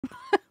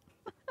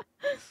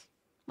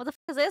What the f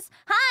is this?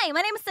 Hi,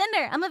 my name is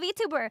Sinder. I'm a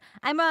VTuber.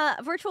 I'm a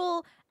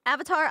virtual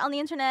avatar on the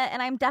internet,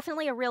 and I'm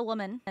definitely a real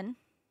woman.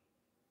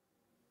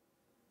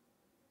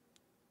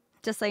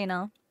 Just so you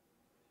know.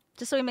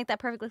 Just so we make that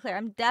perfectly clear.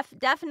 I'm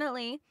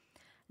definitely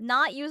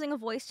not using a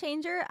voice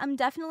changer. I'm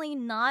definitely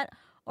not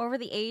over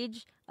the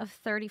age of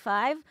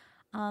 35.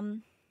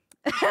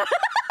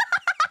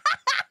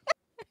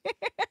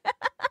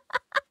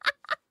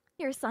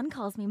 Your son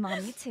calls me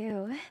mommy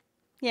too.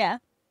 Yeah.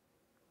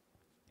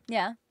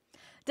 Yeah.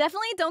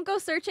 Definitely don't go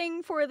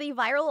searching for the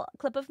viral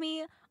clip of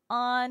me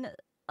on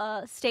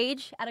a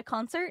stage at a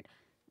concert,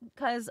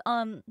 because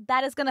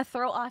that is gonna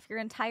throw off your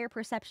entire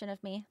perception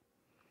of me.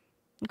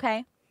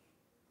 Okay?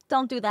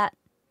 Don't do that.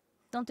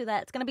 Don't do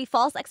that. It's gonna be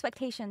false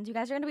expectations. You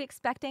guys are gonna be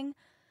expecting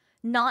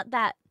not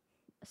that.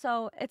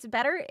 So it's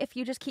better if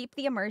you just keep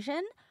the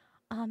immersion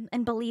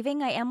and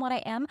believing I am what I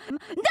am. No,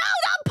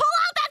 don't pull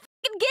out that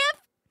fucking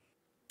gif!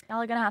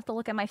 Y'all are gonna have to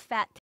look at my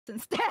fat tits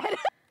instead.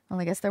 Well,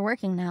 I guess they're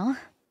working now.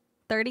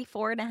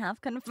 34.5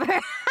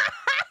 confirmed.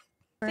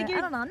 I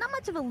don't know, not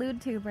much of a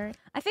lewd tuber.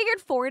 I figured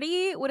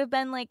 40 would have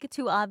been like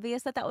too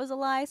obvious that that was a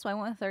lie, so I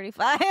went with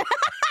 35.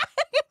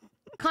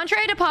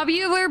 Contrary to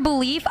popular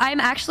belief,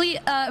 I'm actually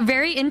a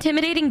very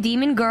intimidating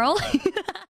demon girl.